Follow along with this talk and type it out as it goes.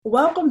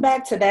Welcome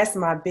back to That's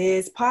My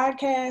Biz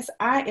podcast.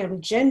 I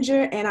am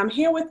Ginger and I'm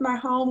here with my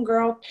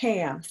homegirl,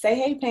 Pam. Say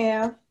hey,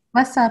 Pam.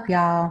 What's up,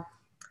 y'all?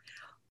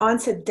 On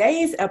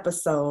today's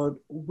episode,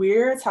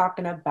 we're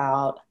talking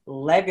about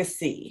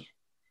legacy.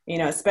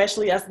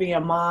 Especially us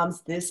being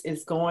moms, this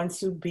is going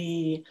to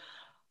be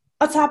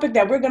a topic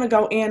that we're going to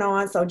go in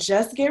on. So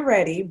just get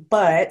ready.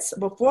 But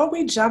before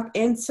we jump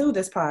into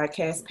this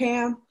podcast,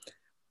 Pam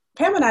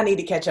and I need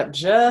to catch up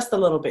just a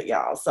little bit,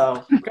 y'all.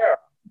 So,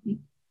 girl,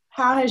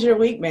 how has your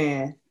week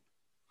been?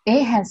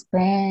 It has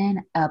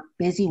been a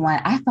busy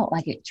one. I felt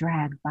like it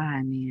dragged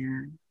by,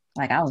 man.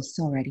 Like I was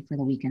so ready for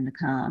the weekend to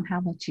come. How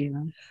about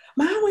you?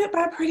 Mine went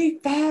by pretty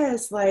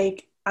fast.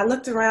 Like I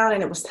looked around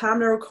and it was time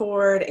to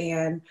record,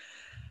 and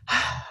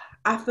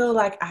I feel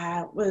like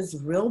I was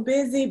real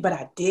busy, but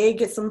I did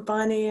get some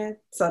fun in.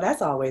 So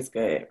that's always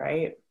good,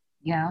 right?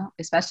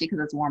 Especially because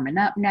it's warming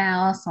up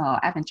now. So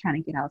I've been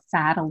trying to get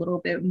outside a little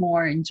bit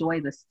more, enjoy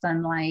the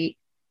sunlight.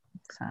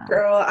 So,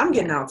 Girl, I'm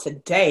getting yeah. out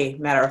today,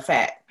 matter of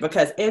fact,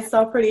 because it's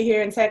so pretty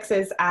here in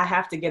Texas. I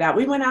have to get out.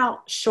 We went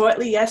out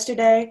shortly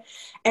yesterday,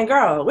 and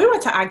girl, we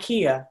went to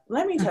IKEA.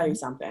 Let me tell you Mhm.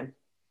 something.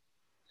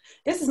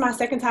 This is my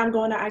second time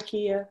going to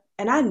IKEA,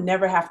 and I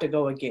never have to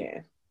go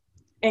again.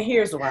 And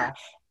here's why.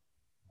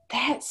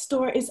 That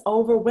store is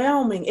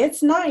overwhelming.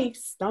 It's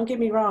nice, don't get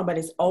me wrong, but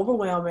it's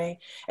overwhelming,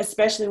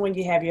 especially when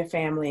you have your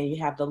family and you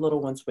have the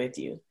little ones with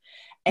you.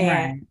 And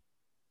Right.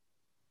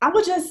 I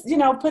would just,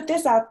 put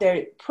this out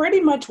there. Pretty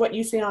much what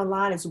you see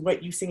online is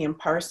what you see in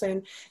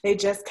person. They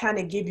just kind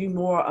of give you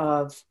more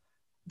of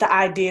the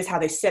ideas, how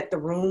they set the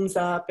rooms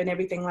up and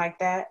everything like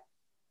that.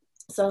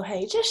 So,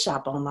 hey, just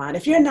shop online.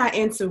 If you're not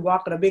into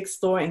walking a big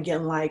store and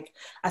getting like,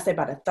 I say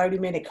about a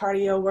 30-minute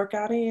cardio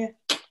workout in,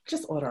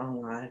 just order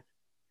online.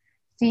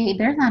 See,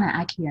 there's not an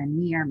IKEA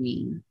near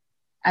me.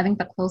 I think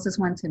the closest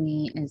one to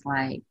me is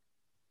like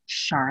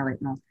Charlotte,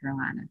 North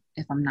Carolina,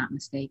 if I'm not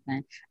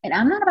mistaken. And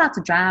I'm not about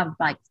to drive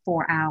like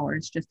 4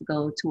 hours just to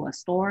go to a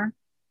store.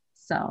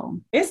 So,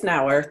 It's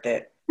not worth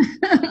it.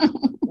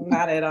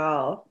 Not at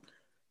all.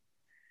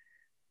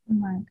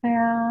 my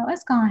girl,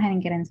 let's go ahead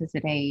and get into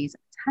today's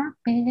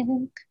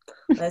topic.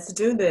 Let's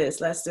do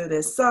this. Let's do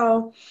this.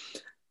 So,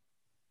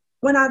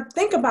 when I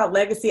think about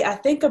legacy, I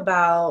think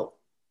about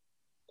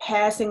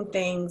passing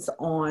things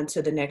on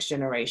to the next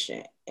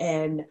generation.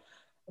 And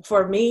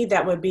for me,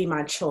 that would be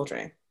my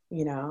children,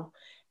 you know.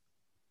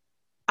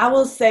 I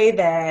will say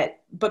that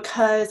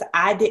because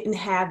I didn't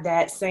have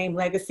that same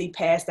legacy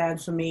passed down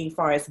to me as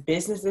far as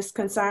business is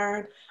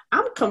concerned,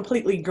 I'm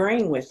completely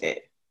green with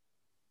it.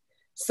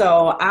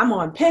 So I'm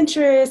on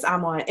Pinterest,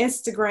 I'm on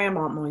Instagram,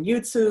 I'm on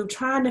YouTube,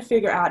 trying to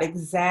figure out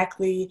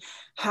exactly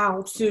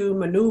how to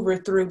maneuver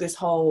through this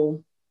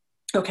whole,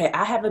 okay,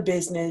 I have a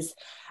business.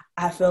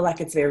 I feel like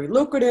it's very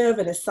lucrative.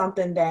 It is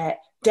something that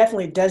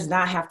definitely does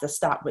not have to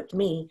stop with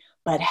me.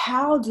 But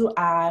how do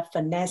I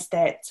finesse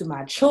that to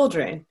my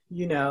children,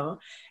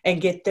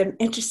 and get them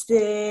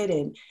interested?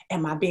 And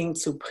am I being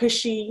too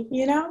pushy?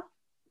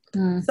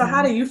 So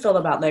how Hmm. do you feel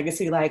about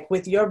legacy? Like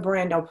with your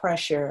brand, No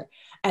Pressure,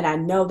 and I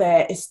know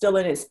that it's still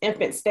in its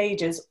infant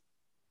stages.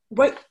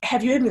 What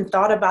have you even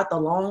thought about the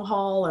long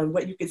haul and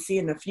what you could see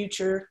in the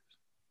future?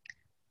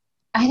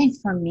 I think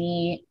for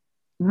me,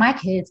 my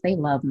kids, they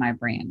love my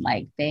brand.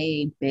 Like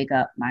they big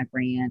up my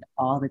brand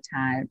all the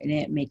time. And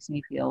it makes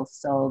me feel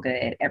so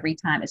good every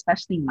time,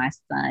 especially my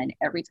son.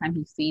 Every time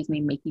he sees me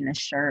making a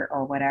shirt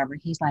or whatever,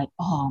 he's like,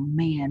 oh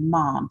man,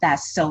 mom,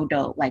 that's so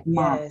dope. Like,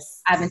 mom,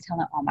 Yes. I've been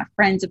telling all my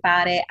friends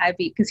about it.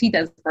 Because he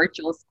does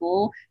virtual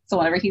school. So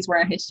whenever he's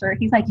wearing his shirt,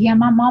 he's like, yeah,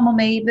 my mama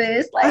made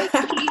this. Like,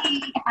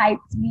 he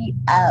hypes me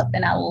up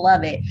and I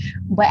love it.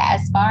 But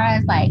as far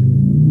as like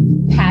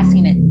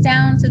passing it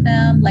down to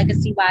them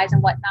legacy wise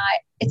and whatnot,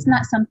 it's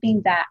not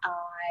something that I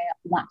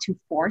want to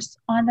force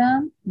on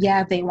them.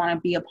 Yeah, if they want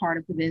to be a part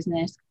of the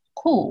business,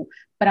 cool,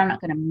 but I'm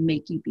not going to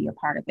make you be a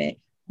part of it.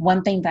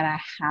 One thing that I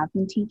have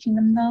been teaching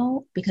them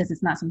though, because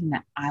it's not something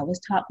that I was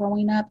taught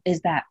growing up, is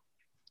that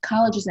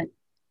college isn't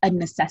a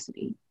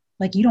necessity.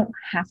 Like you don't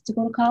have to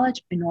go to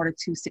college in order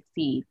to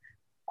succeed.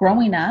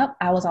 Growing up,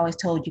 I was always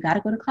told you got to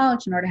go to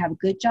college in order to have a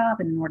good job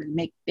and in order to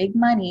make big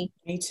money.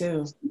 Me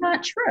too.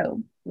 Not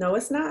true. No,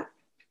 it's not.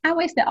 I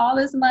wasted all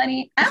this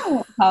money. I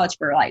went to college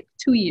for like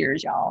 2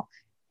 years, y'all.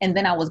 And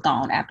then I was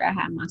gone after I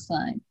had my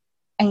son.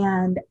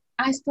 And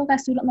I still got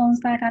student loans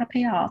that I got to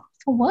pay off.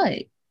 For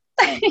what?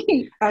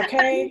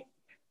 Okay.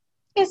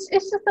 It's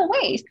just a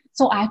waste.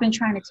 So I've been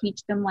trying to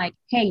teach them, like,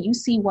 hey, you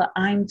see what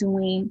I'm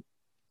doing.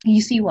 You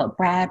see what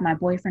Brad, my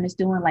boyfriend, is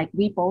doing. Like,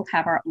 we both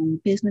have our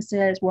own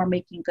businesses. We're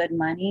making good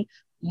money.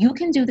 You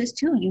can do this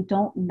too. You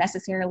don't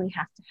necessarily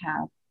have to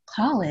have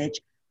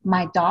college.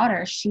 My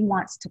daughter, she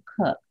wants to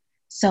cook.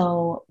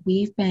 So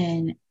we've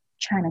been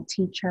trying to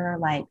teach her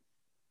like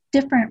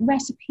different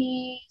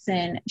recipes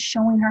and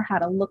showing her how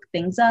to look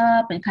things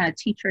up and kind of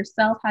teach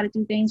herself how to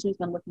do things. We've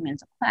been looking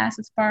into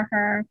classes for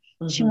her.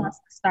 She Mm-hmm. wants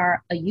to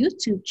start a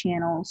YouTube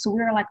channel. So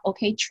we were like,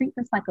 okay, treat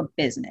this like a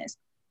business.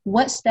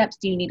 What steps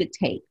do you need to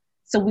take?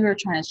 So we were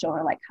trying to show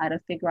her like how to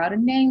figure out a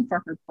name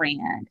for her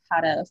brand,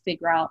 how to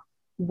figure out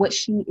what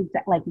she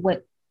like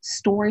what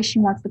story she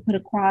wants to put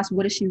across?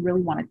 What does she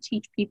really want to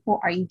teach people?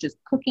 Are you just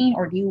cooking,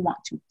 or do you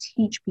want to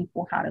teach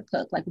people how to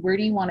cook? Like, where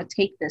do you want to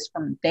take this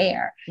from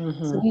there?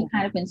 So we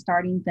kind of been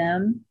starting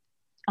them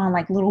on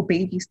like little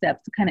baby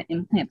steps to kind of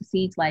implant the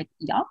seeds. Like,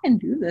 y'all can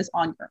do this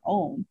on your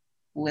own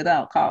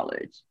without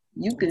college.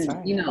 You can,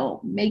 right. you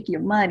know, make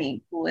your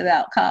money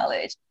without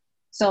college.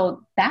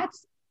 So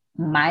that's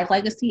my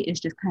legacy, is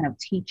just kind of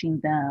teaching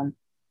them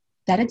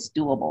that it's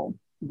doable.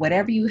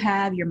 Whatever you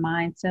have your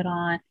mindset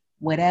on,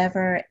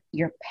 whatever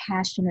you're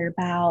passionate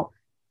about,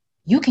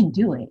 you can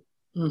do it.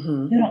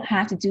 You don't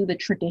have to do the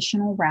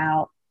traditional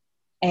route.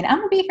 And I'm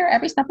gonna be here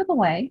every step of the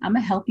way. I'm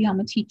gonna help you. I'm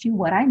gonna teach you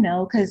what I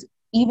know. Because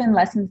even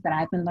lessons that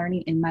I've been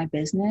learning in my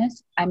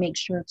business, I make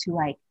sure to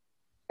like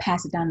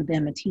pass it down to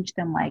them and teach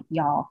them, like,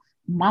 y'all,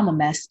 mama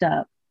messed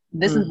up.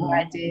 This is what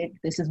I did.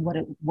 This is what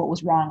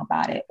was wrong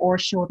about it. Or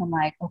show them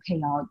like, okay,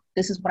 y'all,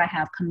 this is what I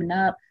have coming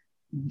up.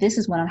 This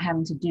is what I'm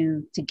having to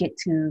do to get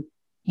to,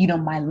 you know,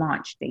 my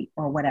launch date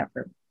or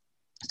whatever.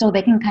 So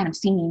they can kind of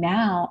see me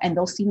now, and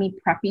they'll see me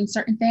prepping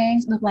certain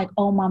things. They're like,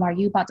 oh, mom, are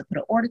you about to put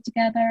an order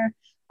together?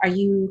 Are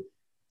you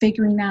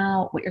figuring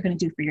out what you're going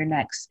to do for your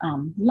next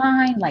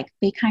line? Like,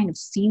 they kind of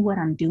see what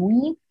I'm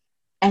doing,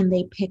 and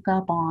they pick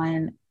up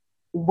on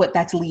what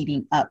that's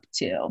leading up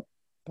to.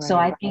 Right. So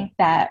I think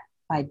that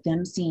by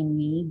them seeing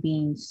me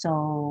being such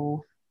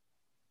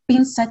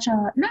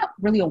a, not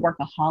really a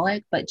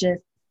workaholic, but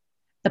just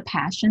the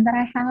passion that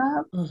I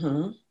have,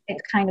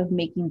 it's kind of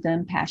making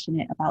them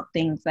passionate about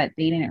things that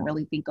they didn't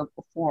really think of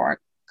before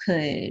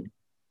could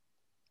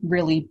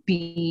really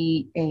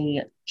be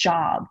a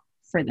job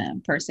for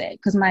them per se.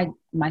 Because my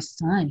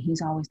son,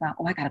 he's always thought,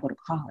 oh, I gotta go to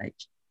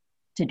college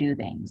to do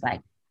things. Like,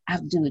 I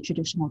have to do the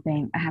traditional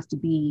thing. I have to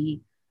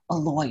be a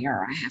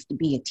lawyer. I have to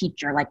be a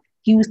teacher. Like,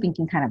 he was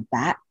thinking kind of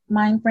that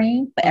mind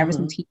frame. But ever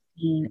since he's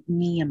seen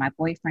me and my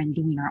boyfriend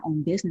doing our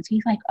own business,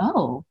 he's like,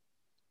 oh,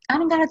 I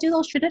don't gotta do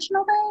those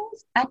traditional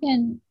things. I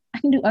can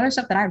do other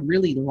stuff that I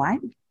really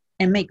like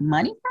and make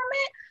money from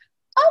it.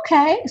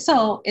 Okay.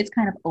 So it's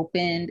kind of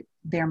opened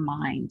their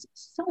minds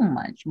so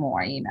much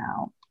more, you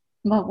know.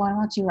 But why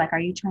don't you, like, are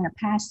you trying to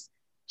pass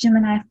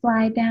Gemini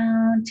fly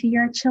down to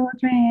your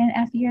children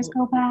as the years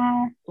go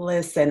by?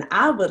 Listen,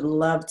 I would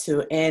love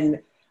to.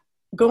 And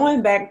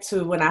going back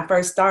to when I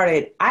first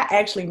started, I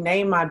actually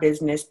named my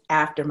business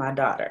after my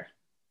daughter.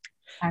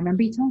 I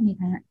remember you telling me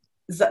that.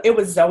 It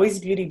was Zoe's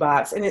Beauty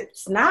Box. And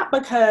it's not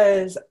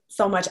because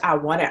so much I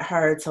wanted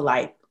her to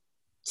like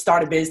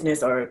start a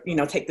business or, you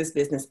know, take this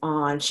business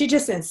on. She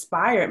just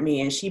inspired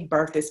me, and she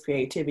birthed this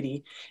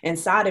creativity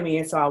inside of me.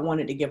 And so I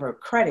wanted to give her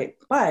credit.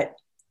 But,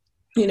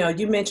 you know,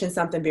 you mentioned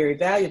something very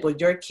valuable.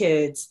 Your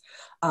kids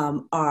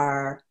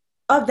are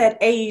of that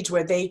age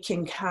where they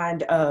can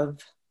kind of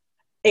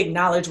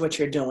acknowledge what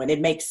you're doing. It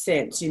makes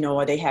sense, you know,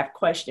 or they have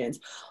questions.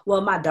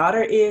 Well, my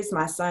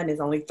son is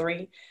only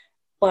 3,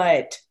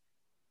 but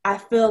I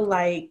feel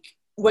like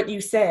what you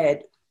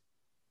said,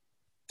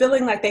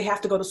 feeling like they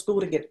have to go to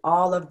school to get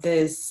all of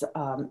this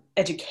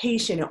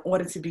education in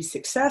order to be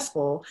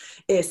successful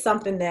is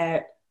something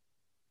that,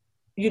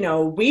 you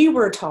know, we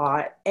were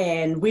taught,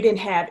 and we didn't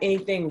have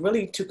anything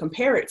really to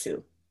compare it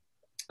to.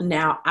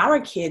 Now,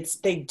 our kids,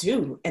 they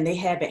do, and they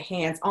have it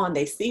hands on.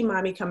 They see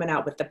mommy coming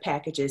out with the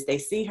packages. They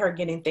see her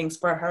getting things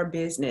for her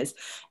business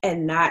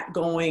and not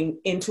going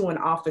into an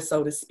office,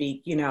 so to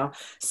speak, you know.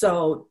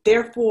 So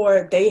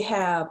therefore, they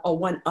have a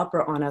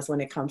one-upper on us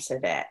when it comes to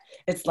that.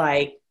 It's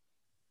like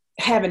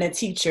having a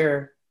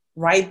teacher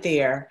right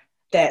there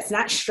that's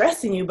not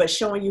stressing you, but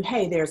showing you,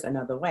 hey, there's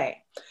another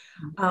way.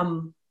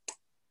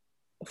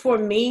 For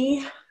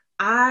me,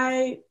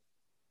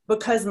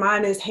 because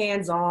mine is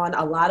hands-on,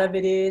 a lot of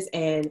it is,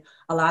 and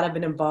a lot of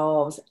it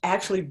involves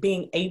actually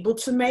being able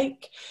to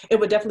make. It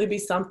would definitely be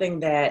something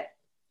that,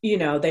 you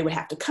know, they would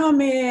have to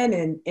come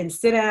in and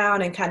sit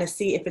down and kind of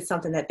see if it's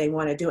something that they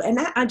want to do. And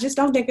I just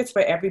don't think it's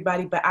for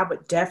everybody, but I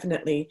would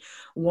definitely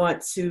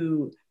want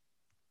to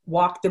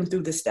walk them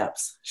through the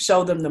steps,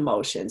 show them the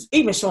motions,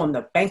 even show them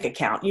the bank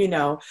account, you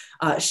know,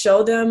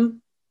 show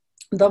them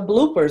the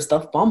bloopers, the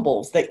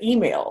fumbles, the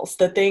emails,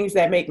 the things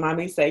that make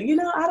mommy say, you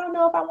know, I don't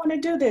know if I want to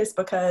do this,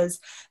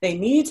 because they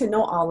need to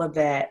know all of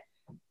that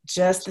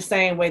just the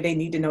same way they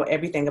need to know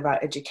everything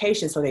about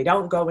education, so they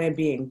don't go in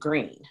being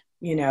green,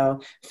 you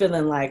know,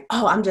 feeling like,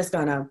 oh, I'm just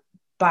going to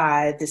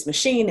buy this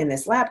machine and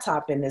this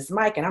laptop and this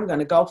mic, and I'm going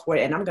to go for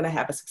it, and I'm going to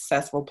have a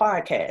successful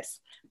podcast.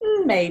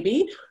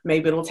 Maybe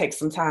it'll take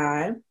some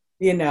time.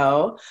 You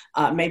know,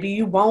 maybe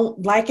you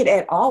won't like it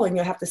at all, and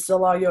you'll have to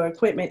sell all your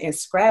equipment and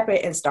scrap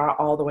it and start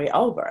all the way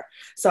over.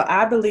 So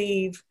I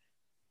believe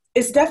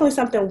it's definitely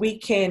something we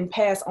can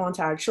pass on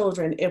to our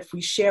children if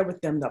we share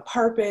with them the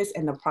purpose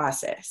and the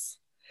process.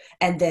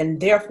 And then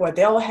therefore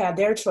they'll have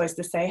their choice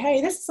to say, hey,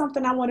 this is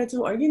something I want to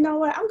do. Or, you know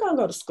what, I'm going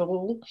to go to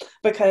school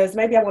because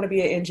maybe I want to be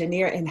an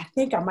engineer, and I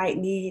think I might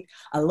need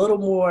a little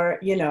more,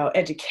 you know,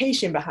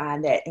 education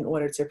behind that in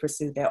order to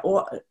pursue that,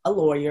 or a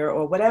lawyer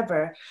or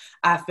whatever.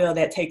 I feel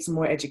that takes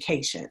more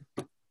education.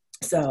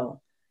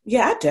 So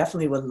yeah, I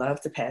definitely would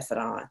love to pass it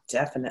on.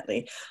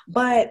 Definitely.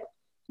 But,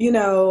 you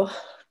know,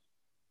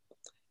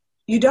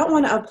 you don't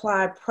want to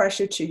apply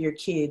pressure to your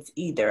kids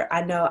either.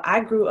 I know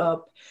I grew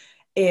up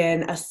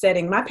in a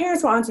setting, my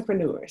parents were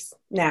entrepreneurs.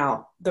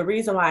 Now, the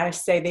reason why I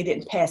say they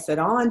didn't pass it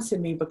on to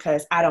me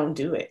because I don't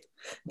do it.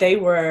 They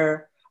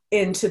were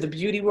into the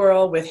beauty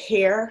world with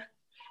hair.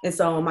 And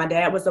so my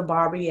dad was a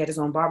barber, he had his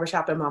own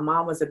barbershop, and my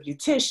mom was a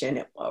beautician.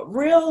 It was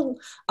real,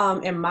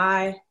 in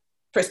my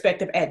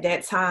perspective at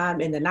that time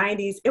in the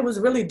 90s, it was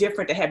really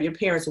different to have your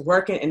parents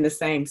working in the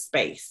same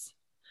space.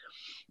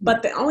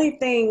 But the only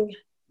thing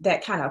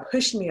that kind of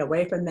pushed me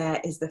away from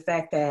that is the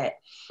fact that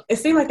it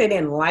seemed like they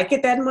didn't like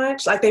it that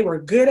much. Like they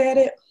were good at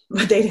it,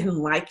 but they didn't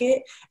like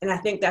it. And I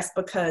think that's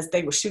because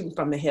they were shooting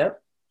from the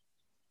hip.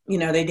 You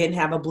know, they didn't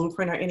have a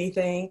blueprint or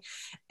anything.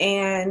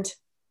 And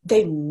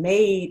they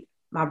made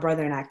my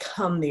brother and I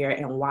come there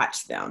and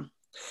watch them.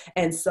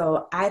 And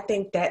so I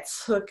think that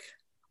took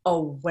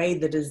away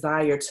the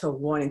desire to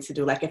wanting to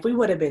do. Like if we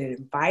would have been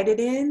invited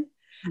in,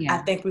 I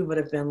think we would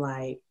have been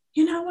like,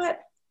 you know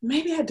what?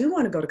 Maybe I do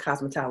want to go to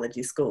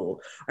cosmetology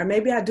school, or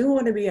maybe I do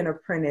want to be an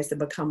apprentice and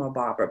become a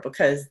barber,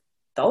 because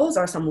those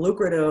are some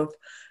lucrative,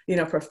 you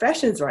know,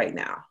 professions right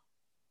now.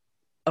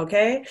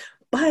 Okay.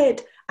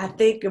 But I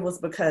think it was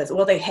because,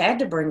 well, they had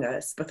to bring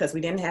us because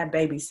we didn't have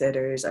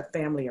babysitters or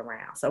family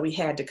around. So we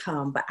had to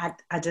come. But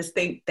I just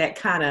think that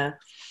kind of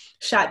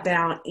shot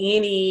down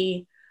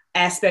any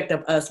aspect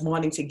of us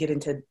wanting to get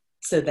into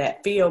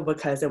that field,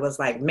 because it was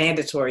like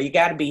mandatory. You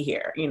got to be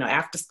here, you know,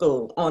 after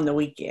school on the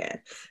weekend.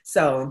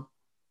 So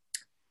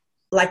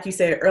like you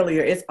said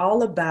earlier, it's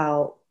all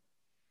about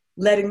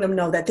letting them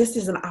know that this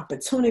is an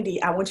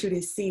opportunity. I want you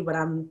to see what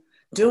I'm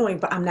doing,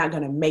 but I'm not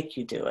going to make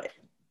you do it.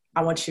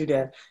 I want you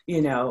to,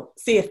 you know,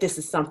 see if this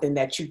is something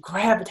that you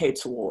gravitate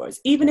towards.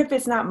 Even if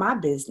it's not my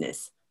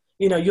business,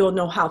 you know, you'll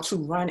know how to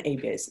run a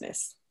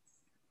business.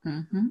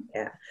 Mm-hmm.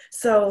 Yeah.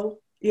 So,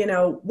 you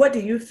know, what do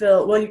you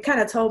feel? Well, you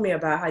kind of told me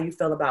about how you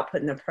feel about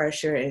putting the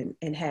pressure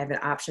and having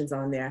options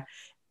on there.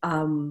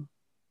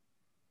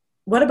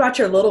 What about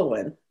your little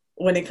one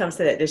when it comes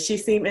to that? Does she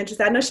seem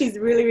interested? I know she's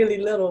really, really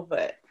little,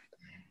 but.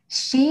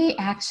 She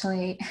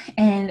actually,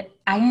 and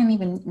I didn't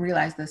even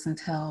realize this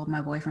until my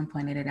boyfriend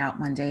pointed it out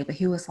one day, but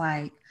he was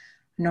like,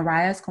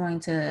 Naraya's going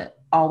to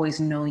always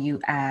know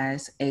you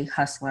as a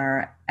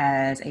hustler,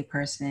 as a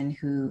person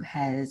who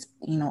has,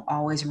 you know,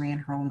 always ran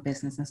her own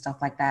business and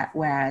stuff like that.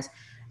 Whereas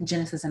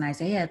Genesis and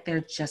Isaiah,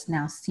 they're just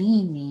now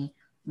seeing me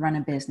run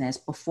a business.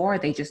 Before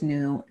they just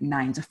knew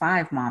 9 to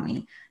 5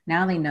 mommy.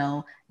 Now they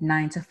know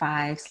 9 to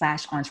 5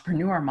 /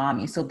 entrepreneur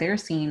mommy. So they're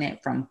seeing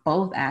it from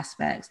both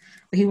aspects.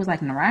 But he was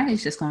like, Naraya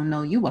is just going to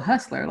know you a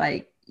hustler.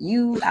 Like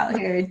you out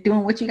here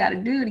doing what you got to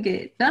do to get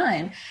it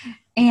done.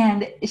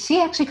 And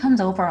she actually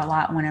comes over a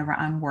lot whenever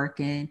I'm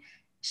working.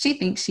 She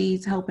thinks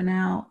she's helping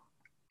out.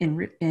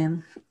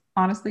 And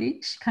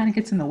honestly, she kind of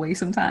gets in the way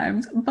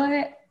sometimes.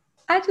 But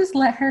I just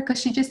let her because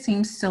she just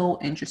seems so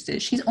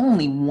interested. She's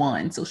only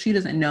 1, so she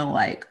doesn't know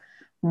like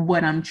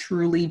what I'm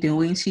truly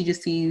doing. She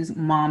just sees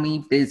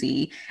mommy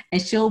busy,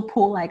 and she'll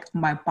pull like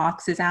my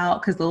boxes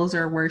out because those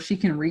are where she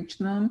can reach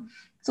them.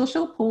 So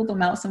she'll pull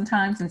them out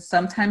sometimes, and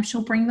sometimes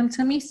she'll bring them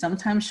to me.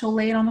 Sometimes she'll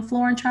lay it on the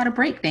floor and try to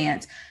break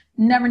dance.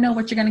 Never know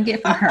what you're gonna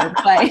get from her,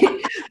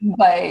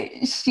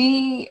 but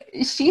she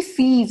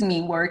sees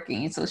me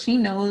working, so she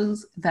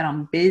knows that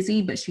I'm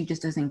busy, but she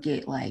just doesn't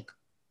get like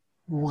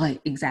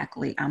what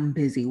exactly I'm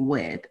busy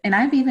with. And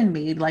I've even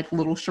made like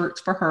little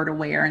shirts for her to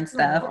wear and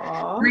stuff.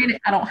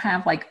 Granted, I don't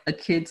have like a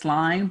kid's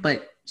line,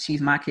 but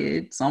she's my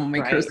kid. So I'm gonna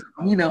make her,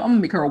 you know, I'm gonna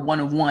make her a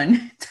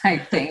 1-of-1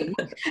 type thing.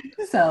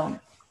 So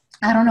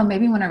I don't know,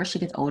 maybe whenever she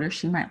gets older,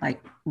 she might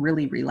like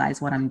really realize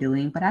what I'm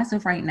doing. But as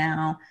of right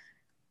now,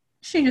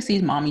 she just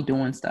sees mommy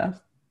doing stuff.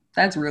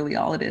 That's really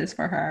all it is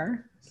for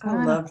her. So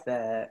I love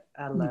that.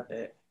 I love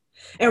it.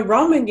 And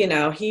Roman, you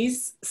know,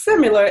 he's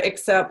similar,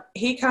 except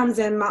he comes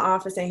in my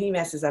office and he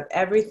messes up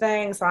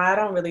everything. So I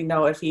don't really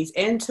know if he's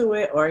into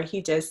it or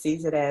he just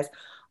sees it as,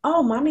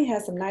 oh, mommy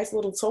has some nice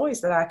little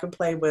toys that I can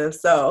play with.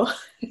 So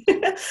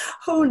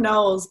who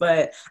knows?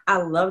 But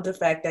I love the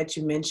fact that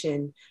you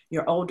mentioned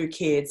your older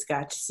kids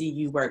got to see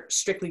you work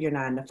strictly your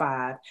 9 to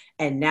 5.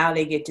 And now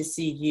they get to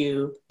see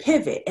you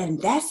pivot. And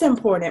that's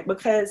important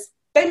because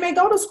they may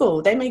go to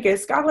school, they may get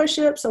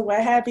scholarships or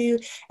what have you,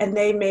 and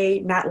they may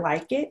not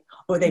like it,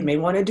 or they may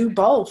want to do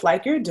both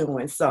like you're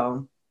doing.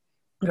 So,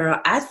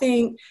 girl, I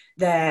think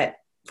that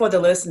for the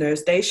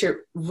listeners, they should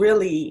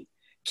really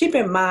keep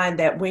in mind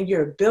that when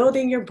you're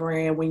building your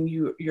brand, when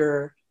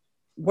you're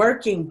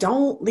working,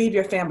 don't leave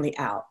your family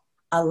out.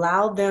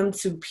 Allow them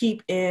to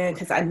peep in,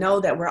 because I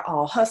know that we're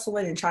all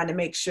hustling and trying to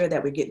make sure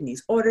that we're getting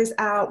these orders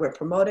out, we're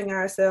promoting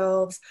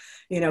ourselves,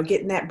 you know,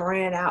 getting that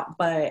brand out.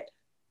 But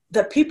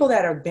the people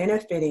that are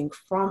benefiting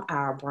from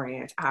our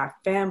brand, our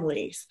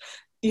families,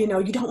 you know,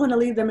 you don't want to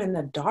leave them in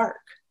the dark.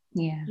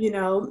 Yeah. You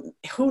know,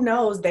 who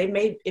knows? It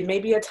may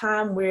be a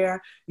time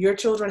where your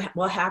children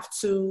will have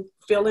to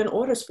fill in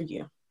orders for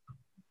you.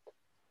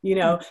 You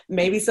know,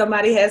 maybe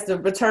somebody has to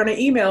return an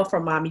email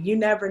from mommy. You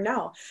never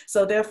know.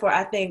 So therefore,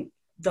 I think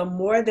the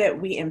more that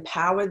we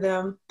empower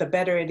them, the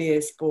better it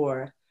is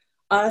for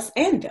us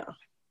and them.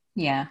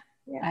 Yeah.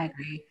 Yeah. I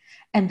agree.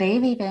 And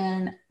they've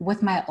even,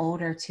 with my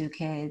older two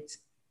kids,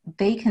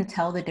 they can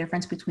tell the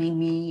difference between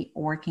me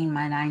working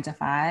my 9 to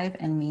 5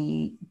 and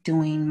me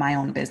doing my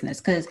own business.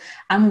 Because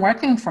I'm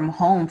working from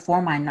home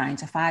for my 9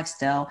 to 5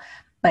 still,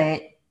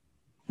 but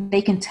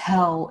they can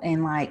tell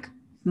in like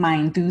my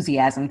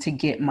enthusiasm to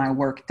get my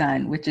work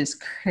done, which is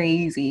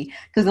crazy.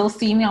 Because they'll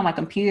see me on my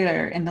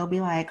computer and they'll be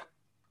like,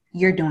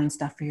 "You're doing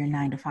stuff for your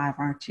 9 to 5,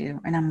 aren't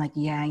you?" And I'm like,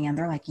 "Yeah, I am."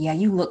 They're like, "Yeah,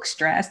 you look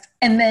stressed."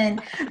 And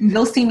then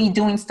they'll see me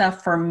doing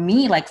stuff for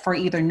me, like for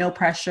either no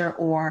pressure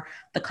or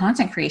the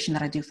content creation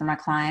that I do for my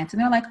clients.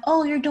 And they're like,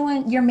 "Oh,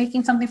 you're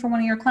making something for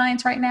one of your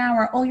clients right now,"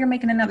 or, "Oh, you're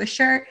making another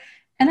shirt."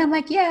 And I'm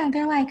like, "Yeah." And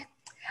they're like,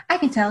 "I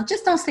can tell,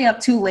 just don't stay up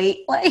too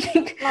late."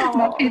 Like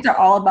my Oh, kids are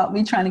all about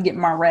me trying to get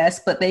my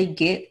rest, but they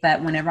get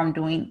that whenever I'm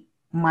doing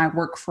my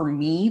work for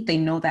me, they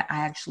know that I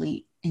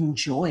actually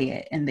enjoy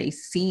it and they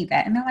see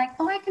that and they're like,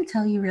 "Oh, I can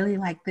tell you really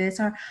like this,"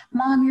 or,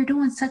 "Mom, you're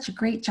doing such a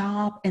great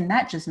job." And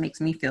that just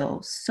makes me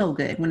feel so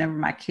good whenever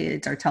my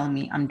kids are telling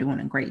me I'm doing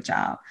a great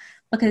job,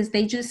 because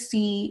they just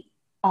see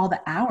all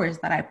the hours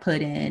that I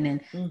put in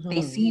and they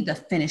mm-hmm. see the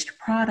finished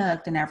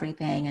product and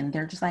everything. And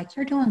they're just like,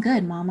 "You're doing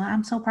good, Mama.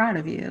 I'm so proud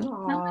of you." And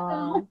I'm like,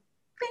 Aw, "Oh,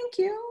 thank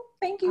you.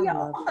 Thank you, I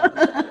y'all." love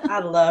that. I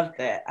love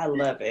that. I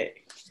love it.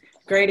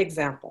 Great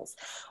examples.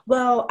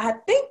 Well, I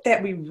think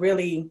that we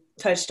really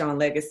touched on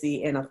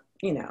legacy in a,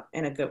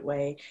 in a good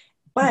way.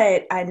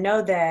 But I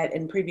know that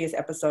in previous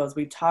episodes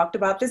we talked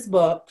about this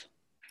book,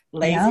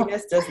 Yep.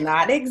 Laziness Does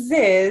Not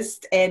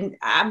Exist, and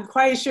I'm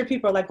quite sure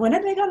people are like, when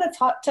are they going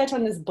to touch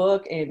on this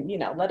book and,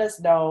 let us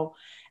know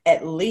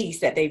at least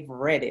that they've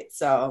read it.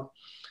 So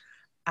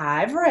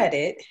I've read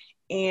it,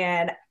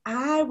 and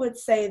I would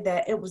say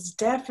that it was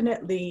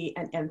definitely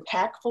an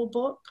impactful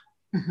book.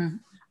 Mm-hmm.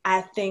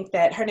 I think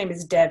that her name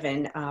is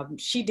Devin.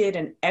 She did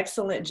an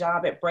excellent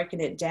job at breaking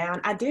it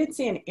down. I did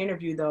see an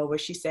interview, though, where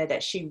she said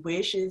that she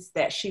wishes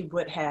that she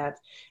would have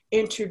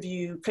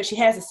interviewed, because she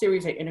has a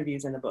series of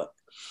interviews in the book.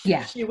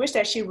 Yeah. She wished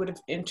that she would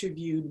have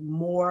interviewed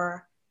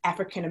more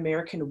African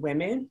American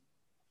women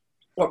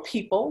or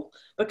people,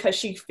 because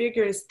she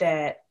figures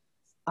that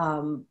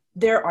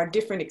there are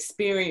different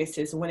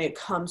experiences when it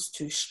comes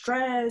to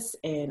stress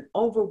and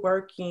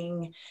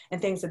overworking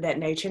and things of that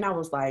nature. And I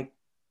was like,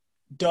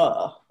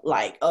 duh,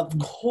 like, of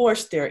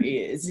course there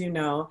is,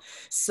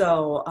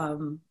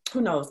 So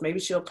who knows? Maybe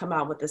she'll come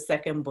out with a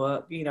second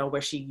book,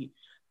 where she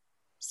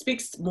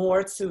speaks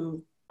more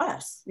to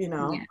us,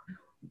 Yeah.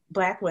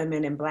 Black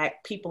women and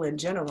Black people in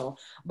general.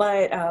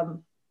 But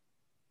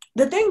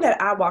the thing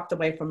that I walked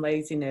away from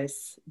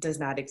Laziness Does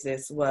Not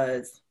Exist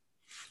was,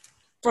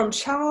 from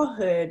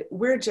childhood,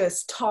 we're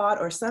just taught,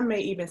 or some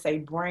may even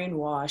say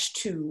brainwashed,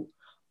 to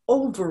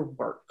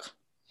overwork,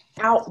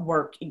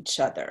 outwork each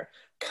other,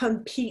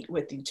 compete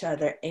with each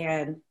other.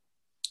 And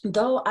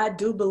though I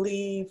do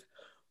believe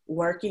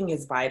working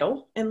is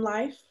vital in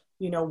life,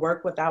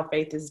 work without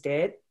faith is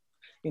dead.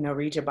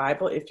 Read your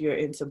Bible if you're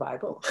into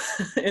Bible,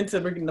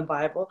 into reading the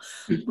Bible.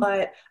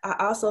 But I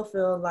also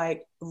feel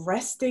like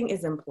resting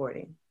is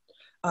important.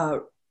 Uh,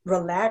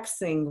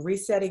 Relaxing,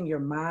 resetting your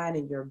mind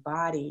and your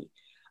body,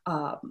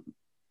 um,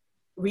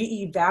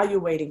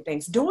 reevaluating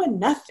things, doing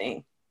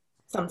nothing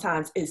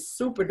sometimes is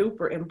super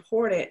duper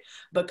important,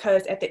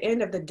 because at the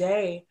end of the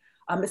day,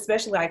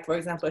 especially like, for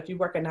example, if you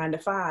work a 9 to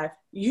 5,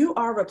 you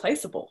are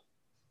replaceable,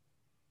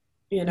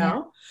 you Yeah.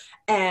 know?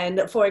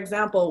 And for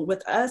example,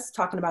 with us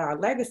talking about our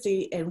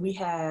legacy and we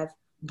have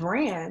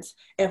brands,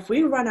 if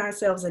we run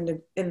ourselves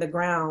in the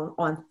ground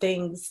on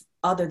things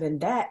other than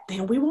that,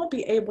 then we won't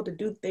be able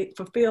to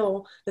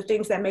fulfill the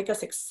things that make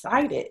us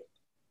excited,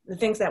 the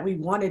things that we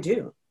want to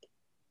do,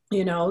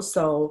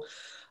 So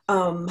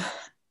um,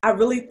 I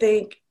really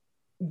think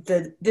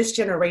this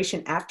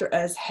generation after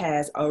us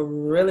has a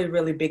really,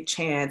 really big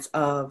chance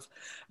of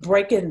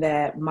breaking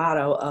that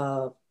motto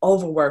of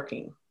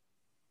overworking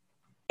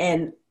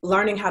and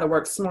learning how to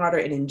work smarter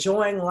and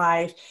enjoying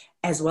life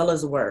as well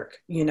as work,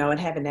 and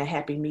having that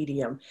happy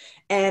medium.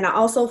 And I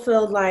also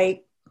feel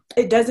like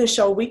it doesn't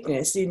show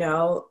weakness,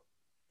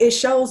 it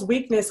shows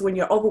weakness when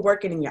you're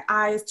overworking and your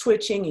eyes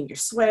twitching and you're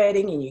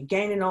sweating and you're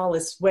gaining all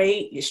this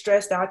weight, you're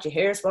stressed out, your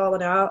hair's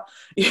falling out,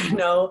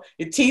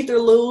 your teeth are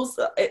loose.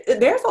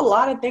 There's a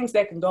lot of things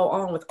that can go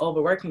on with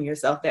overworking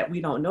yourself that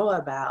we don't know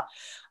about.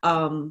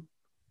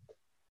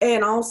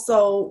 And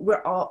also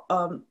we're all,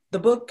 the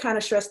book kind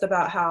of stressed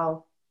about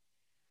how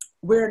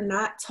we're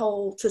not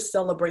told to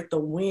celebrate the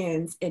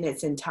wins in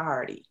its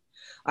entirety.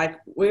 Like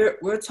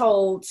we're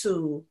told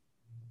to,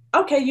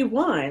 okay, you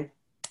won,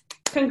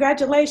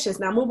 congratulations,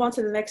 now move on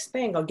to the next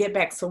thing or get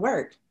back to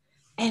work.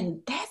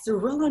 And that's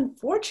real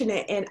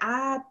unfortunate. And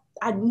I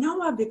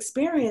know I've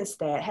experienced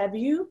that. Have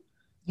you?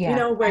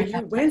 Yeah. Where I you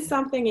win definitely.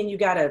 something and you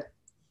gotta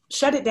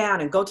shut it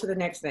down and go to the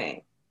next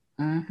thing.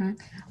 Mm-hmm.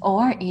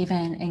 Or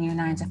even in your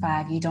 9 to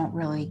 5, you don't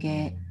really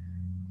get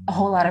a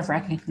whole lot of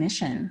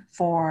recognition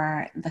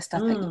for the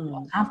stuff that you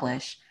Mm.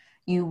 accomplish.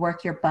 You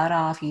work your butt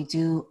off, you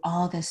do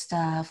all this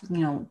stuff,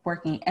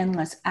 working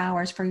endless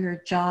hours for your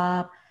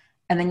job,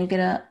 and then you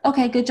get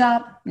okay, good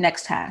job,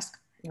 next task.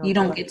 You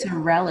don't get to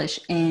relish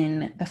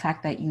in the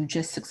fact that you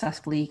just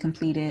successfully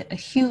completed a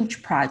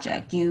huge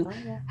project. You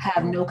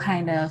have no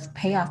kind of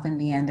payoff in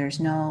the end. There's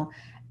no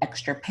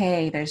extra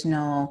pay. There's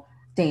no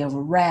day of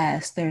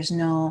rest. There's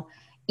no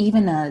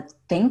even a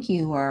thank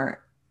you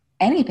or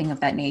anything of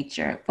that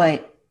nature.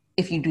 But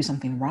if you do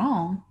something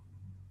wrong,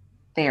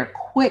 they're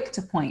quick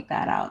to point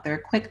that out. They're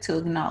quick to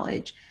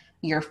acknowledge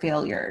your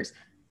failures,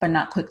 but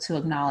not quick to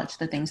acknowledge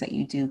the things that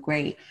you do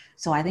great.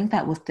 So I think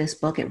that with this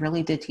book, it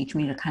really did teach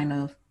me to kind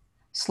of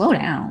slow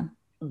down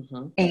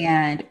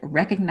and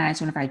recognize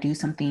whenever I do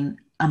something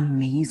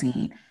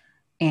amazing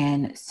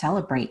and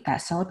celebrate that.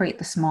 Celebrate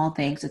the small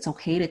things. It's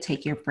okay to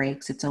take your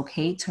breaks. It's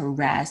okay to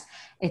rest.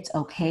 It's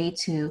okay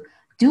to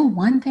do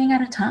one thing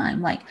at a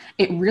time. Like,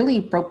 it really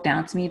broke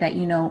down to me that,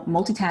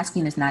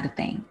 multitasking is not a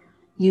thing.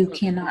 You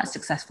cannot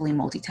successfully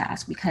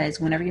multitask, because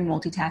whenever you're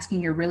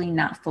multitasking, you're really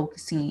not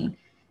focusing.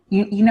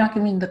 You're not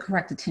giving the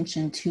correct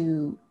attention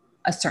to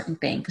a certain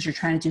thing because you're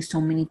trying to do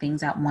so many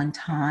things at one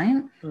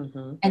time.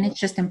 And it's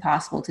just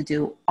impossible to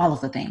do all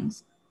of the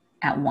things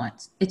at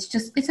once.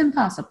 It's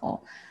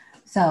impossible.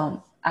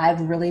 So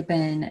I've really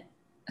been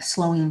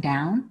slowing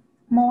down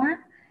more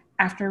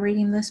after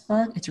reading this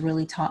book. It's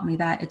really taught me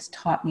that. It's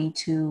taught me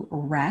to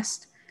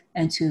rest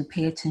and to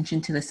pay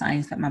attention to the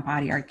signs that my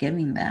body are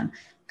giving them.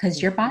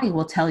 Because your body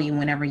will tell you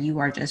whenever you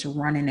are just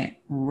running it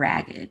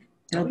ragged.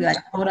 It'll be like,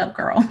 hold up,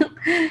 girl.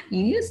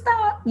 You need to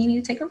stop. You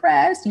need to take a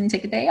rest. You need to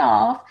take a day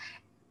off.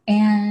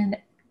 And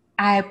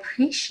I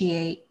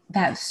appreciate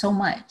that so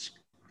much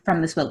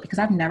from this book, because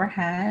I've never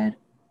had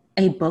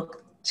a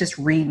book just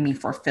read me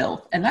for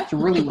filth. And that's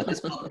really what this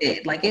book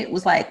did. Like, it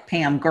was like,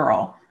 Pam,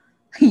 girl,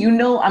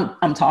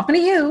 I'm talking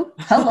to you.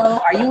 Hello,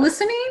 are you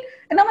listening?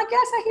 And I'm like,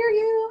 yes,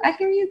 I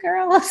hear you,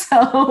 girl.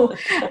 So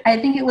I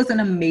think it was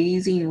an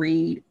amazing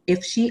read.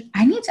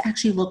 I need to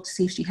actually look to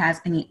see if she has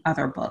any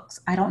other books.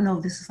 I don't know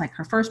if this is like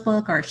her first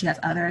book or if she has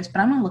others, but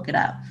I'm going to look it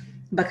up,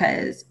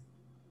 because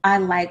I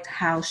liked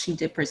how she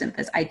did present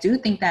this. I do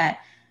think that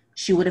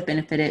she would have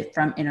benefited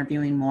from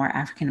interviewing more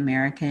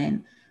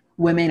African-American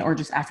women, or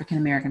just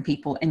African-American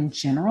people in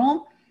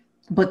general.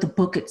 But the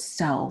book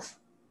itself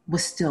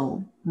was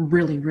still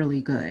really,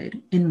 really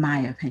good, in my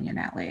opinion,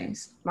 at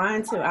least.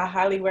 Mine too. I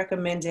highly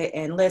recommend it.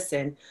 And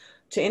listen,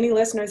 to any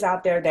listeners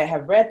out there that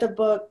have read the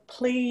book,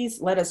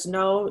 please let us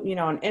know.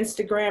 On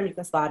Instagram, you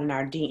can slide in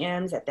our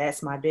DMs at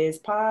That's My Biz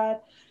Pod.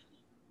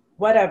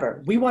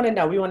 Whatever. We want to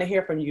know. We want to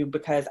hear from you,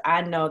 because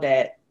I know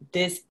that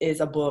this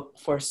is a book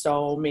for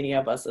so many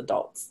of us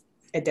adults.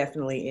 It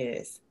definitely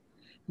is.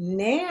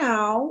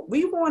 Now,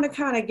 we want to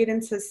kind of get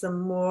into some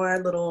more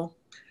little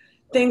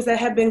things that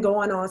have been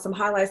going on, some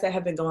highlights that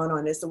have been going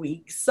on this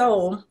week.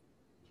 So,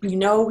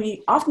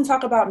 we often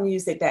talk about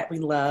music that we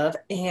love,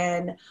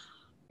 and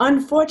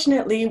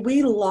unfortunately,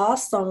 we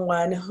lost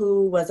someone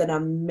who was an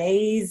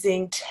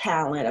amazing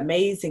talent,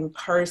 amazing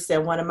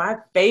person, one of my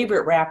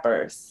favorite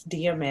rappers,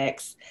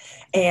 DMX.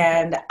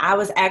 And I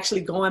was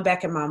actually going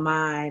back in my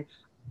mind,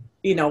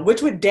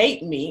 which would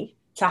date me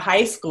to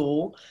high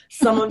school,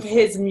 some of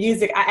his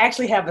music. I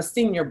actually have a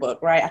senior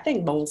book, right? I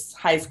think most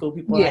high school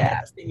people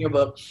have a senior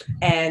book.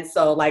 And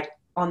so, like,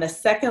 on the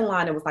second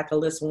line, it was like a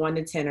list 1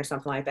 to 10 or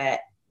something like that.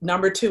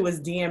 Number 2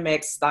 was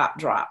DMX Stop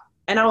Drop.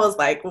 And I was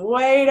like,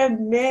 wait a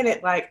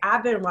minute, like,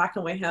 I've been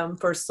rocking with him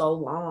for so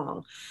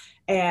long.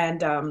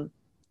 And,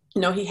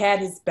 he had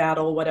his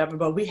battle, whatever,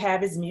 but we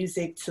have his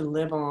music to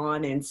live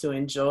on and to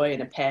enjoy and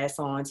to pass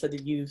on to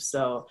the youth.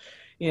 So,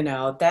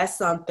 that's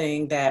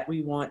something that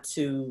we want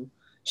to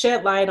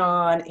shed light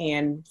on,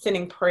 and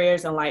sending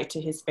prayers and light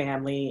to his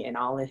family and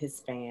all of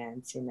his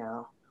fans.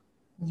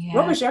 Yeah.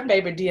 What was your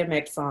favorite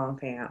DMX song,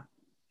 Pam?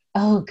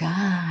 Oh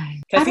God,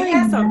 because he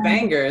has some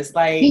bangers.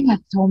 Like, he has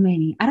so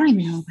many. I don't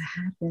even know if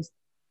I have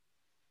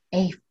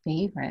a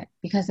favorite,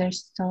 because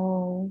there's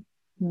so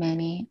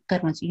many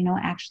good ones.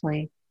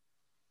 Actually,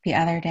 the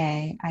other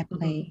day I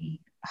played.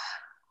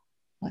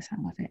 What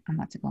song was it? I'm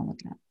about to go and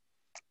look it up.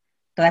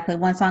 But I played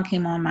one song,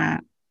 came on my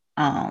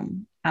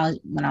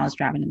when I was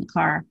driving in the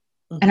car.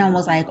 And I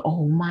was like,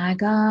 oh my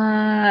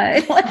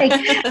God. Like,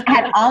 I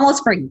had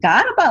almost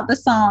forgot about the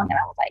song. And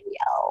I was like,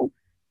 yo.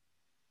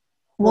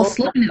 Well,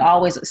 Slippin'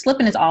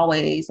 is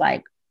always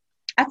like,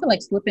 I feel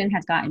like Slippin'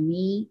 has gotten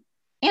me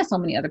and so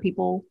many other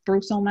people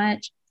through so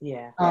much.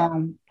 Yeah.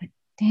 But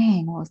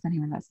dang, what was the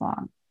name of that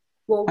song?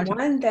 Well,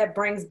 one that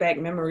brings back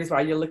memories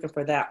while you're looking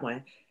for that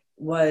one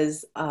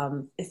was,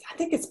 I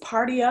think it's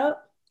Party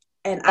Up.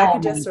 And I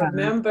could just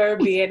remember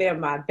being in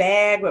my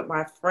bag with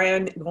my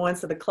friend going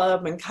to the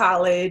club in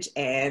college.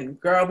 And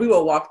girl, we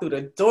would walk through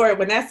the door.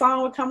 When that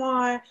song would come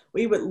on,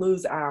 we would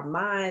lose our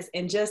minds.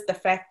 And just the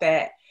fact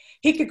that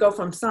he could go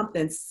from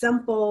something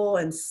simple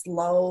and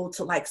slow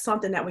to like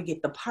something that would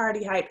get the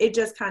party hype. It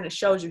just kind of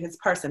shows you his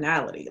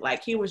personality.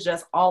 Like, he was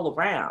just all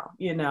around,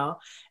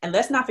 And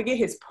let's not forget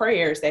his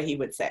prayers that he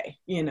would say,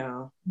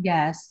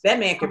 Yes. That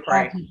man could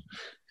pray.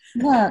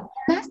 Look,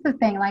 that's the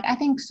thing. Like, I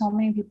think so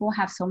many people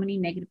have so many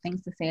negative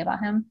things to say about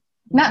him.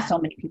 Not so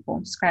many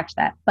people, scratch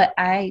that. But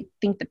I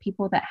think the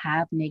people that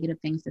have negative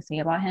things to say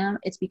about him,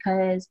 it's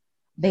because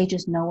they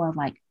just know of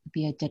like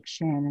the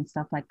addiction and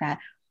stuff like that.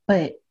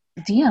 But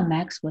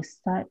DMX was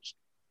such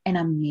an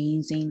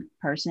amazing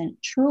person,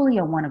 truly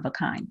a one of a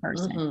kind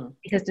person. Mm-hmm.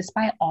 Because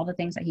despite all the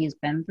things that he has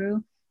been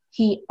through,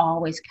 he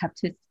always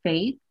kept his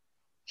faith.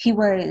 He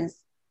was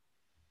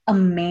a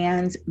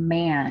man's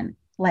man.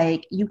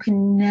 Like, you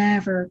can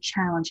never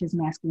challenge his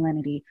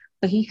masculinity,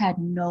 but he had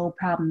no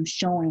problem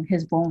showing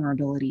his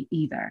vulnerability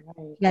either.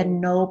 Right. He had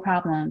no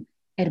problem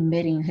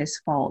admitting his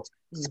faults,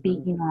 Mm-hmm.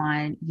 speaking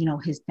on,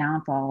 his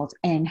downfalls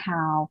and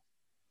how,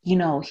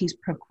 he's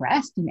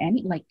progressed in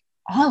any, like,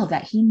 all of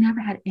that. He never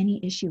had any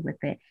issue with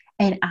it.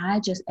 And I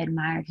just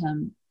admired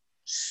him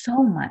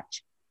so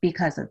much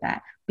because of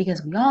that,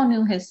 because we all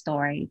knew his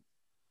story.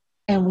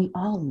 And we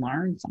all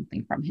learned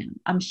something from him.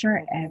 I'm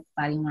sure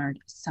everybody learned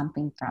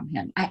something from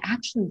him. I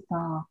actually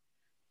saw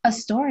a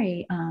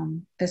story.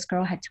 This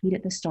girl had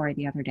tweeted this story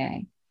the other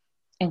day,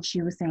 and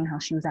she was saying how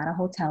she was at a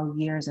hotel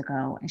years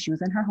ago, and she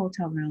was in her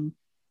hotel room,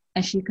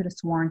 and she could have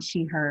sworn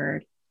she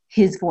heard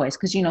his voice,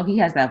 because he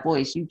has that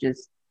voice.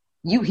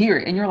 You hear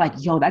it, and you're like,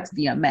 "Yo, that's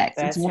DMX."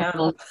 That's it's one him. of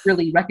those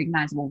really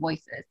recognizable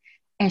voices.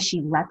 And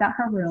she left out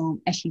her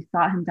room, and she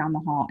saw him down the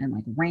hall, and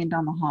like ran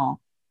down the hall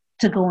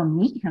to go and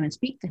meet him and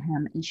speak to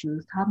him. And she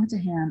was talking to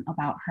him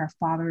about her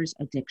father's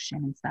addiction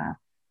and stuff.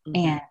 Mm-hmm.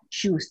 And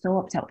she was so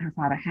upset with her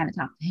father, hadn't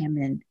talked to him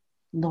in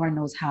Lord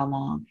knows how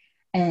long.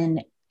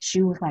 And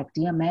she was like,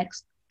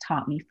 DMX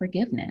taught me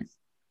forgiveness.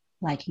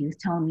 Like, he was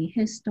telling me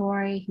his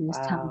story. He was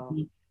telling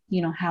me,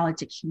 how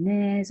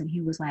addiction is. And he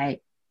was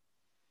like,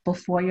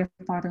 before your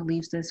father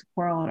leaves this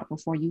world, or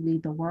before you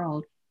leave the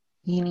world,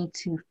 you need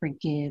to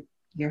forgive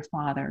your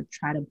father.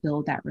 Try to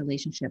build that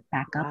relationship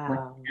back up with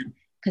him,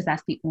 because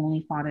that's the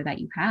only father that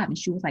you have. And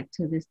she was like,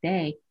 to this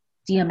day,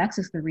 DMX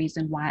is the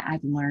reason why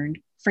I've learned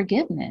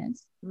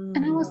forgiveness.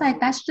 And I was like,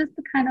 that's just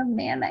the kind of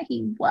man that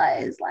he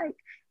was. Like,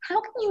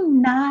 how can you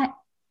not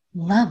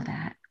love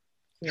that?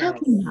 Yes. How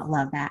can you not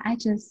love that?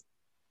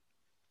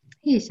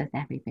 He's just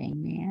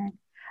everything, man.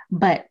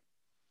 But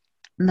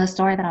the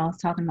story that I was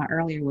talking about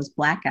earlier was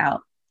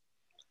Blackout.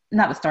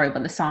 Not the story,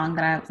 but the song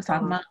that I was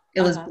talking about.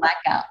 It was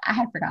Blackout. I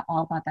had forgot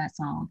all about that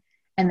song.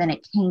 And then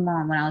it came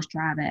on when I was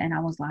driving, and I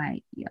was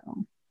like, yo,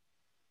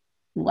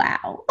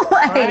 wow.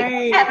 Like,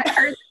 I haven't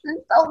heard this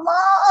in so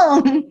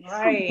long.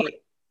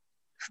 Right.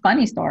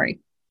 Funny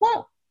story.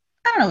 Well,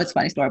 I don't know if it's a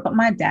funny story, but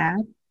my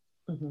dad's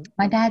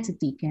a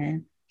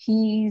deacon.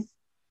 He's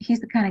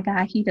the kind of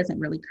guy, he doesn't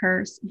really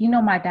curse.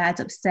 My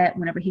dad's upset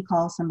whenever he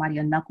calls somebody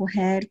a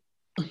knucklehead.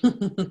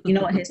 You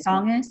know what his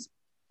song is?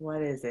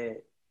 What is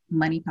it?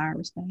 Money, Power,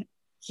 Respect.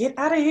 Get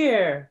out of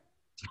here.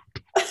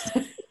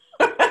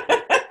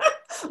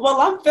 Well,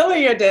 I'm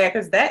feeling your dad,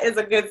 because that is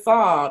a good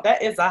song.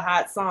 That is a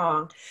hot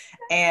song.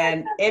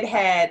 And it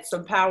had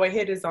some power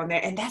hitters on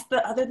there. And that's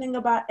the other thing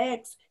about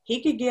X.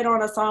 He could get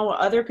on a song with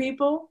other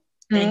people,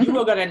 and you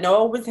were going to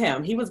know it was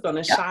him. He was going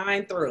to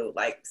shine through,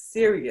 like,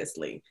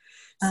 seriously.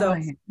 So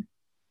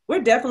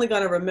we're definitely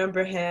going to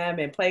remember him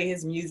and play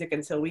his music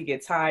until we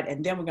get tired.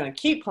 And then we're going to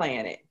keep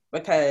playing it,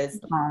 because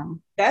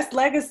that's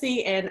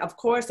legacy. And of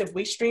course, if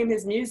we stream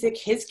his music,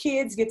 his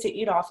kids get to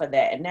eat off of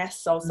that. And that's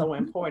so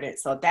important.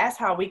 So that's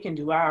how we can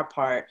do our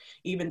part,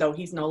 even though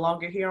he's no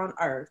longer here on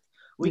earth.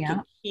 We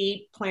can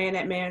keep playing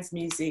that man's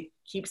music,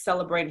 keep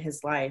celebrating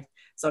his life,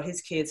 so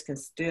his kids can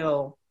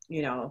still,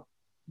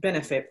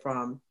 benefit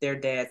from their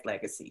dad's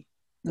legacy.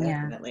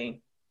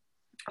 Definitely.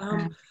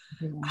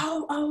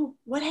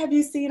 What have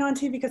you seen on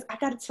TV? Because I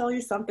got to tell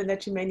you something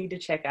that you may need to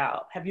check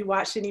out. Have you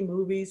watched any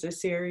movies or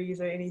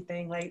series or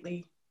anything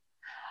lately?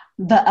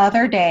 The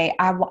other day,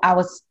 I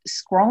was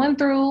scrolling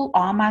through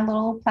all my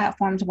little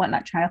platforms and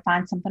whatnot, trying to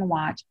find something to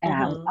watch. And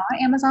I was on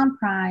Amazon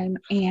Prime,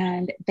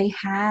 and they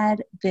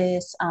had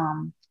this,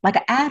 like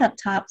an ad up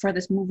top for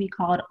this movie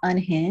called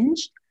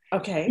Unhinged.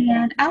 Okay.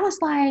 And I was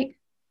like,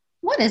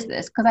 what is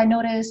this? Because I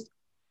noticed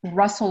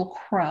Russell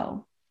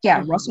Crowe.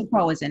 Yeah, Russell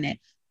Crowe is in it.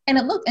 And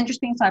it looked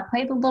interesting. So I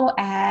played the little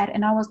ad,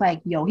 and I was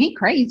like, yo, he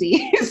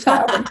crazy.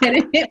 So I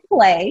didn't hit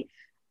play,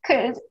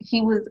 because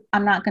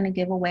I'm not going to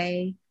give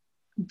away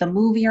the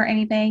movie or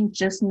anything.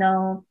 Just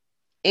know,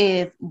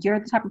 if you're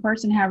the type of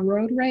person to have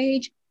road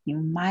rage, you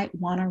might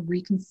want to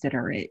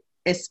reconsider it,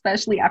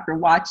 especially after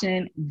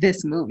watching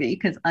this movie,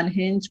 because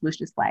Unhinged was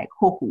just like,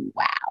 oh,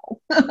 wow.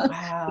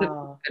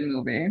 Wow. Good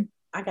movie.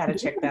 I got to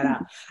check that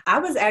out. I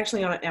was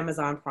actually on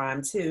Amazon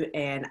Prime too,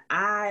 and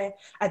I'd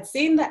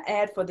seen the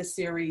ad for the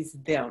series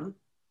Them.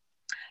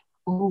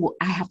 Oh,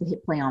 I have to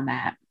hit play on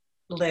that.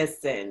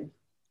 Listen,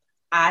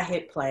 I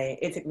hit play.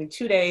 It took me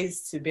 2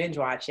 days to binge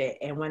watch it,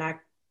 and when I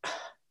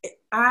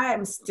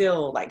am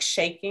still like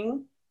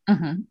shaking,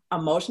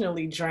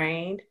 emotionally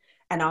drained,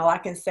 and all I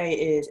can say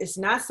is, it's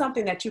not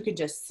something that you could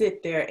just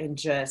sit there and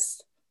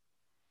just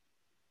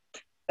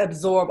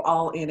absorb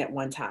all in at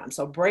one time.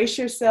 So brace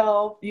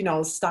yourself,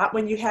 stop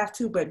when you have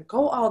to, but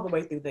go all the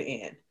way through the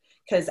end.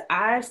 Because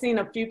I've seen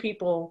a few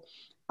people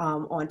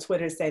on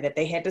Twitter say that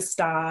they had to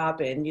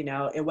stop, and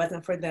it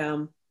wasn't for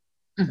them.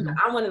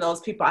 I'm one of those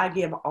people. I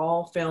give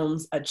all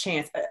films a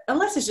chance,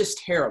 unless it's just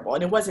terrible.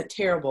 And it wasn't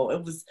terrible.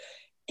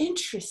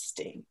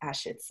 interesting, I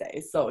should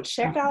say. So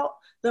check out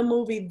the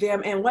movie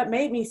Them. And what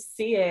made me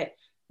see it,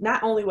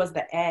 not only was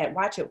the ad,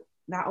 watch it,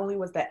 not only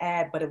was the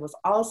ad, but it was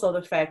also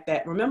the fact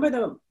that, remember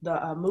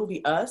the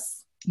movie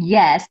Us?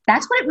 Yes,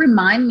 that's what it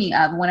reminded me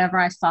of. Whenever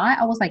I saw it,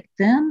 I was like,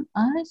 them,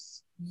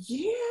 us?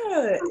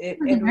 Yeah,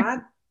 and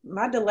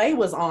my delay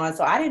was on,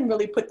 so I didn't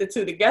really put the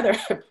two together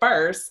at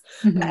first.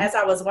 But Mm-hmm. as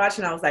I was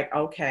watching, I was like,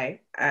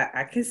 okay,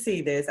 I can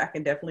see this. I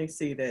can definitely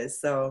see this.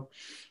 So,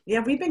 yeah,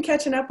 we've been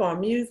catching up on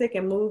music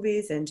and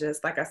movies, and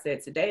just like I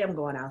said, today I'm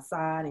going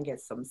outside and get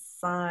some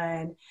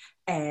sun,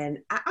 and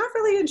I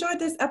really enjoyed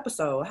this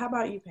episode. How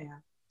about you,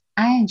 Pam?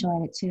 I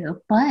enjoyed it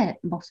too. But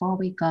before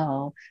we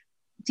go,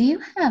 do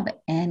you have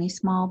any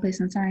small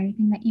business or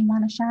anything that you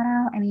want to shout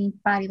out?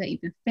 Anybody that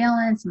you've been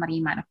feeling, somebody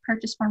you might have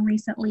purchased from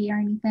recently or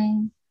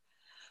anything?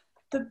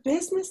 The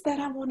business that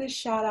I want to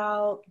shout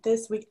out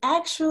this week,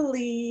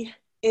 actually,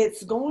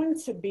 it's going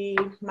to be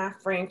my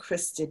friend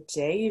Krista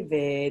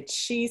David.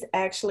 She's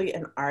actually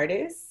an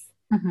artist,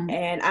 Mm-hmm.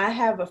 and I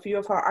have a few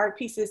of her art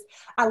pieces.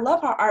 I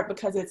love her art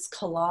because it's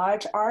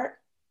collage art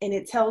and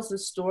it tells the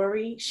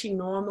story. She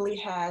normally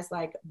has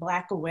like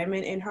Black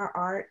women in her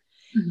art,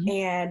 Mm-hmm.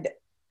 and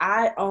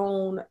I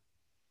own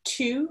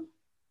two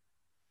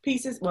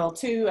pieces, well,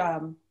 two,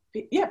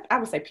 yeah, I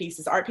would say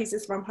pieces, art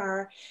pieces from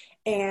her.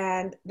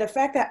 And the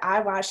fact that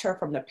I watched her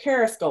from the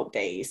Periscope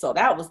days, so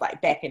that was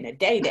like back in the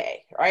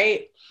day,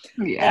 right?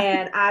 Yeah.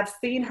 And I've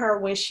seen her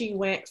when she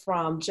went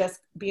from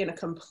just being a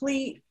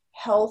complete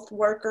health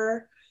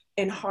worker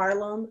in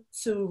Harlem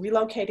to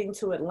relocating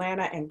to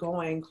Atlanta and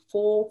going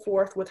full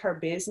forth with her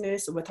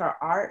business, with her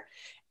art,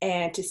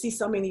 and to see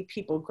so many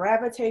people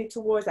gravitate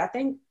towards. I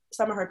think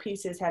some of her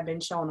pieces have been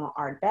shown on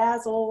Art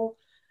Basel.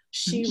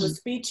 She Mm-hmm. was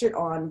featured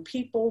on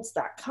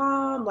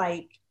peoples.com.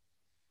 Like,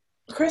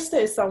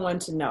 Krista is someone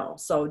to know.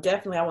 So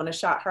definitely I want to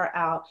shout her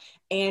out.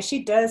 And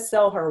she does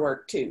sell her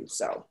work too.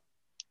 So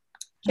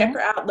check Yeah.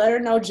 her out. Let her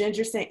know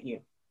Ginger sent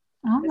you.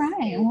 All Just right.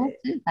 saying We'll it.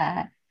 do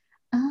that.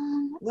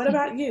 Let's What see.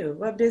 about you?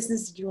 What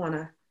business do you want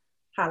to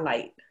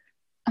highlight?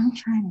 I'm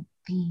trying to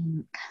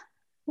think.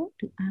 What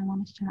do I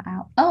want to shout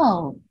out?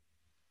 Oh,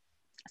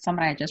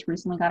 somebody I just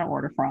recently got an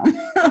order from.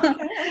 Okay,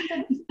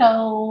 okay.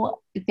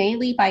 So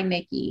Daily by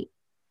Nikki.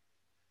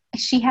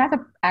 She has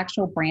an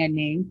actual brand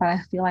name, but I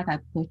feel like I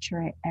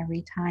butcher it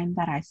every time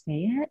that I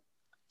say it.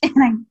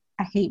 And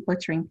I hate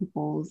butchering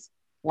people's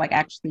like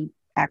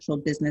actual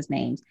business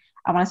names.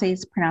 I want to say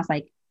it's pronounced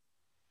like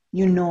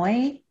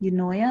Unoia,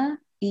 Eunoia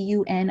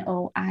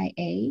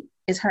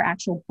is her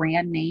actual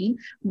brand name.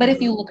 But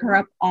if you Mm-hmm. look her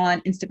up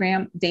on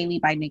Instagram, Daily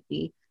by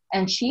Nikki,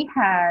 and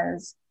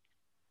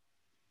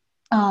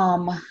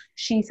um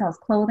she sells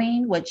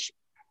clothing, which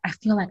I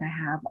feel like I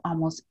have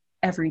almost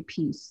every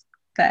piece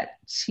that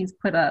she's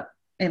put up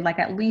in like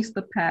at least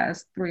the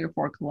past 3 or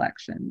 4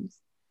 collections.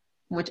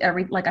 Which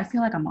every like I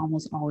feel like I'm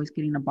almost always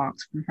getting a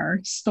box from her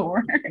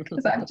store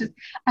because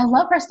I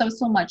love her stuff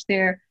so much.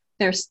 They're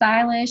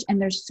stylish and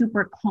they're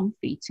super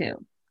comfy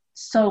too.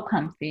 So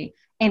comfy.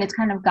 And it's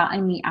kind of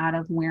gotten me out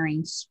of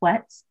wearing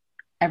sweats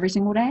every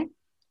single day.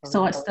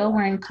 So it's still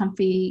wearing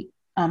comfy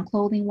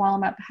clothing while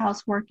I'm at the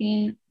house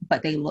working,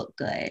 but they look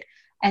good.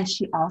 And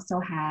she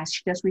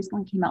just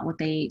recently came out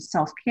with a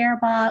self-care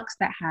box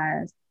that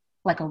has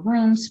like a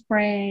room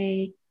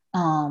spray,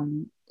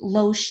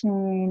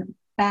 lotion,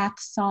 bath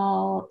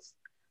salts.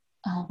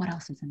 Oh, what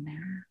else is in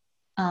there?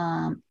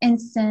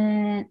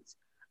 Incense,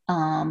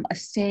 a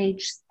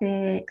sage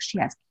stick. She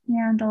has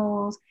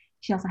candles.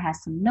 She also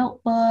has some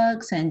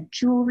notebooks and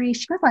jewelry.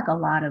 She has like a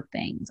lot of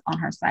things on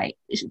her site.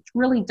 It's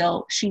really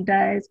dope. She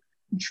does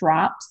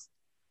drops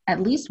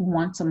at least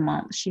once a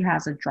month. She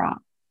has a drop.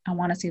 I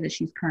want to say that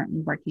she's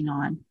currently working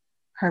on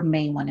her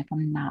main one, if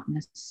I'm not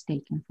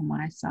mistaken from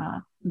what I saw.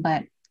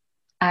 But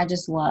I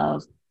just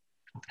love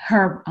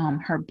her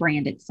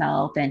brand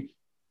itself and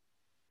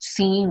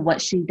seeing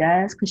what she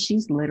does because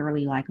she's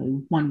literally like a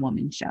one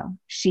woman show.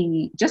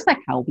 She just like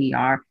how we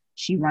are.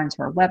 She runs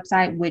her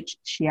website, which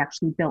she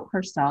actually built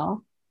herself.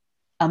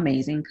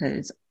 Amazing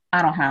because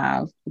I don't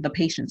have the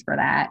patience for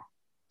that.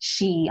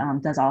 She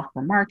does all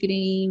her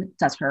marketing,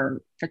 does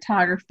her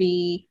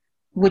photography,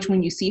 which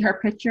when you see her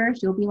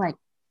pictures, you'll be like,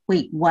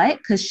 wait, what?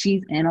 Because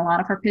she's in a lot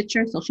of her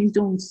pictures. So she's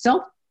doing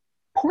self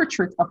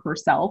portraits of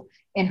herself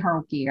in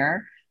her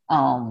gear.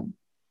 Um,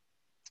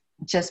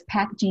 just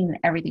packaging and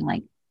everything.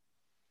 Like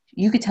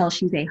you could tell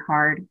she's a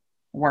hard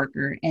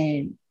worker,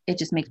 and it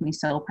just makes me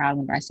so proud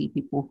whenever I see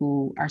people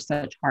who are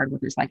such hard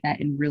workers like that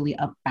and really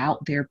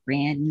about their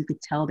brand. You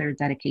could tell their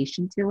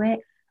dedication to it.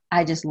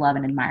 I just love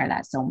and admire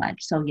that so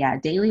much. So yeah,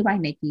 Daily by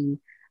Nikki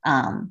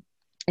um,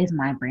 is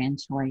my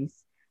brand choice,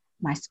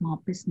 my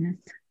small business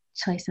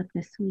choice of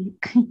this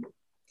week.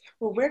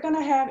 Well, we're going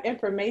to have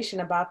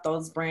information about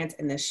those brands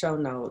in the show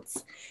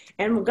notes.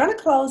 And we're going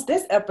to close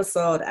this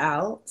episode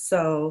out.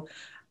 So,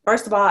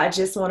 first of all, I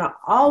just want to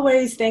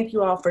always thank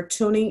you all for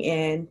tuning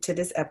in to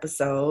this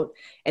episode.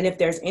 And if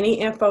there's any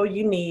info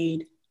you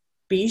need,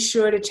 be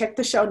sure to check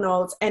the show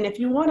notes. And if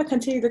you want to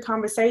continue the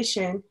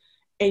conversation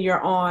and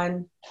you're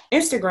on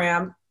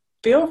Instagram,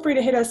 feel free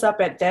to hit us up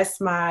at That's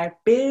My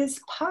Biz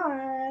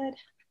Pod.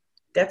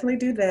 Definitely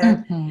do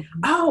that. Mm-hmm.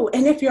 Oh,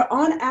 and if you're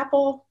on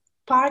Apple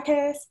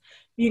Podcasts,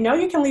 you know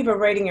you can leave a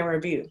rating and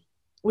review.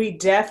 We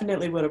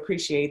definitely would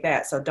appreciate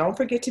that. So don't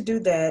forget to do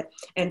that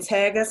and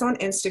tag us on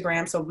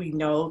Instagram so we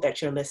know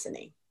that you're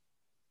listening.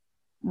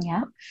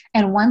 Yeah.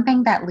 And one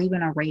thing that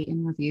leaving a rate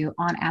and review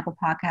on Apple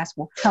Podcasts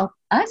will help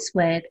us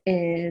with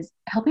is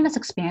helping us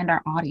expand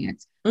our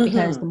audience,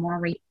 because the Mm-hmm. more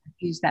rate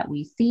reviews that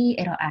we see,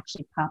 it'll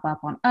actually pop up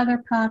on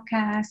other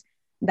podcasts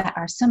that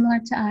are similar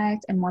to us,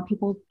 and more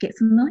people get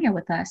familiar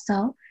with us.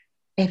 So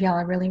if y'all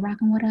are really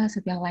rocking with us,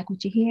 if y'all like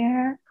what you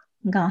hear,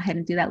 go ahead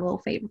and do that little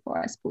favor for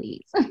us,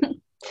 please.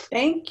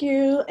 Thank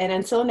you. And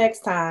until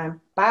next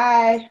time,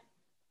 bye.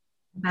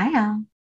 Bye, y'all.